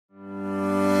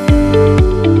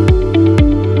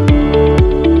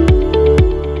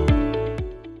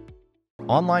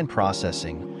Online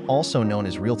processing, also known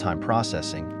as real-time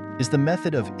processing, is the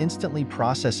method of instantly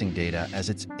processing data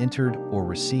as it's entered or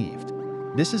received.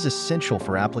 This is essential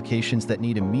for applications that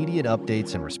need immediate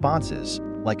updates and responses,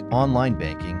 like online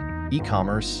banking,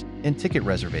 e-commerce, and ticket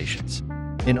reservations.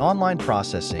 In online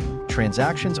processing,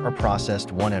 transactions are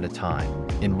processed one at a time,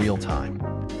 in real time.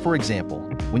 For example,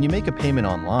 when you make a payment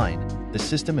online, the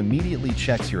system immediately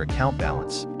checks your account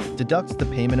balance, deducts the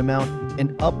payment amount,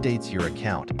 and updates your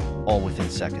account, all within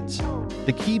seconds.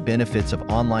 The key benefits of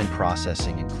online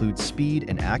processing include speed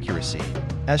and accuracy,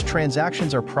 as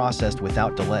transactions are processed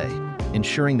without delay,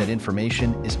 ensuring that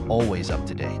information is always up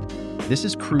to date. This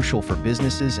is crucial for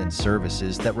businesses and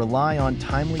services that rely on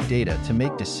timely data to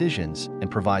make decisions and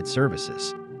provide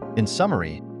services. In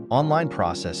summary, online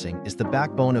processing is the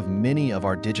backbone of many of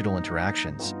our digital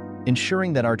interactions,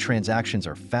 ensuring that our transactions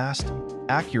are fast,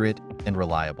 accurate, and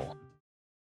reliable.